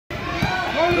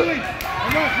Lily.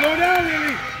 Come on, slow down,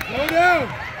 Lily. Slow down.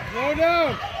 Slow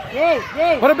down. Go,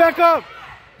 go. Put it back up.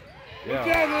 Good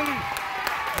job, Lily.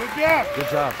 Good job. Good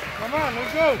job. Come on,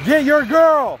 let's go. Get your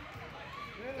girl.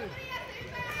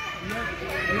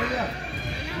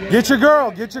 Get your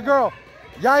girl. Get your girl.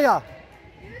 Yaya.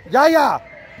 Yaya.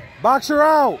 Box her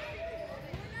out.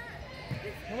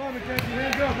 Come on, Mackenzie.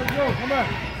 Hands up. Let's go. Come on.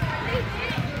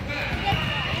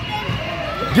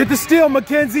 Get the steal,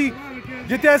 Mackenzie.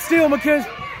 Get that steal, Mackenzie.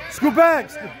 Scoot back.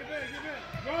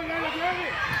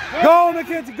 Go,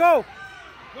 Mackenzie. Go.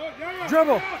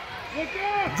 Dribble.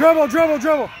 Dribble, dribble,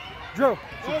 dribble. Dribble.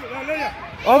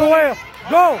 All the way.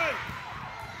 Go.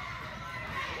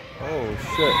 Oh,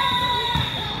 shit.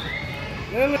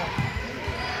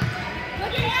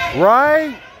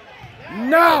 Right?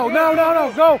 No, no, no,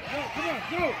 no. Go.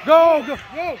 Go, go.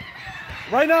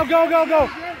 Right now, go, go, go.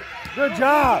 Good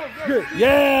job. Good.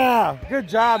 Yeah. Good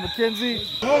job, Mackenzie.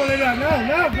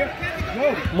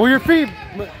 Move your feet.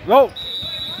 Go.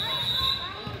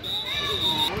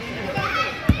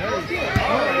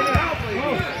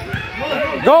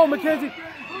 Go, Mackenzie.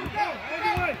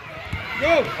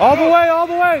 All the way, all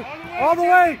the way, all the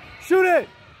way. Shoot it.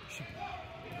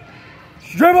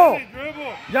 Dribble.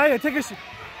 Yeah, take a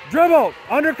dribble.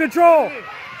 Under control.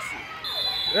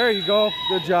 There you go.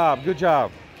 Good job. Good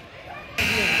job.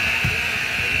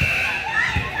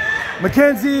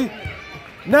 Mackenzie.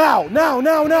 Now. Now.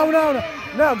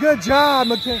 Good job,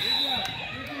 Mackenzie.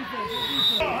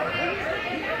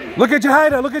 Look at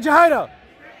Jahida. Look at Jahida.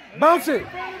 Bounce it.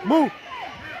 Move.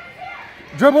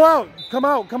 Dribble out. Come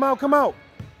out. Come out. Come out.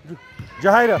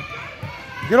 Jahida.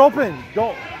 Get open.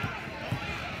 Go.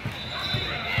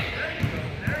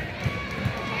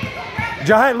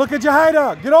 Jahida. Look at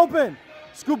Jahida. Get open.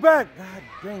 Scoot back. God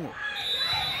dang it.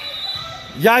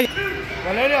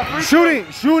 Yeah.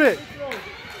 Shooting. Shoot it.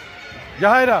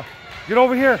 Jahida. Get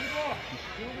over here.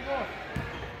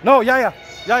 No, Yaya.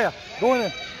 Go in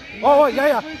there. Oh,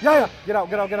 Yaya. Get out.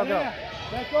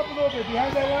 Back up a little bit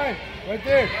behind that line. Right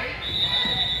there.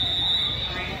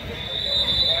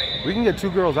 We can get two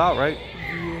girls out, right?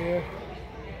 Yeah.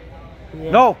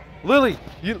 No, Lily.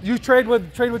 You trade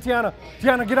with Tiana.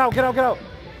 Tiana, get out.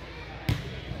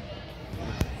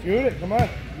 Shoot it. Come on.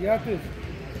 You got this.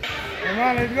 Come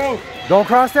on, let's go. Don't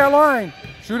cross that line.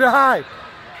 Shoot it high.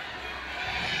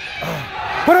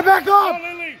 Put it back up. Oh,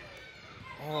 Lily.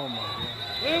 Oh my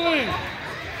God. Lily.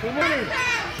 Come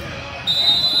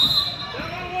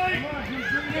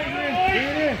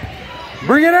on.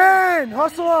 Bring it in.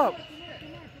 Hustle up.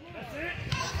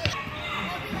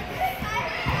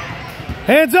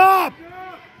 Hands up.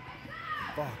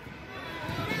 Fuck.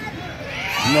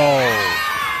 No.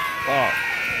 Fuck.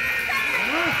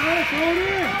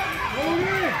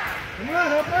 Come on,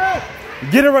 help out.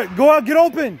 Get it right. Go out. Get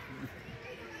open.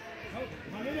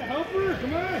 Help her.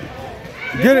 Come on.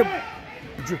 Get it.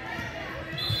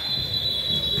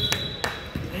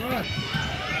 Come on.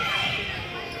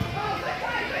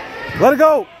 Let it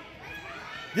go.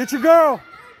 Get your girl.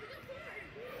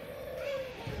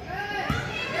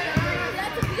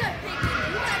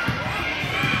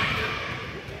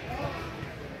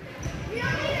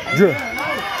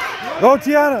 Go,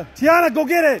 Tiana. Tiana, go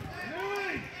get it.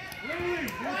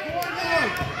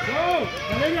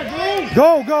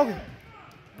 Go.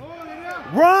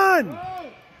 Run.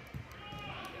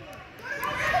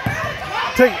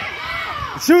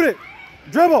 Shoot it.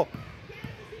 Dribble.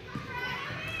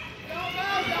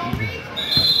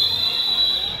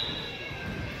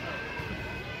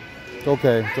 It's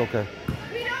okay.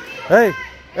 Hey.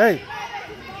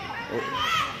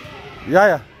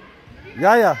 Yaya.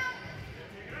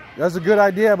 That's a good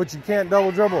idea, but you can't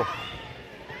double dribble.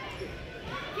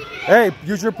 Hey,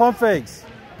 use your pump fakes.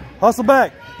 Hustle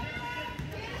back.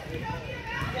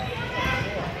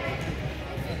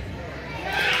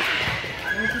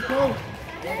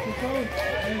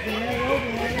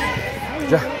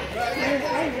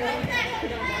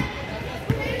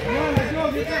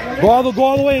 Go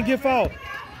all the way and get fouled.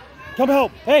 Come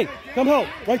help. Hey, come help.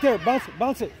 Right there.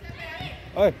 Bounce it.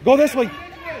 All right, go this way.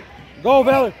 Go,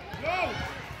 Valor.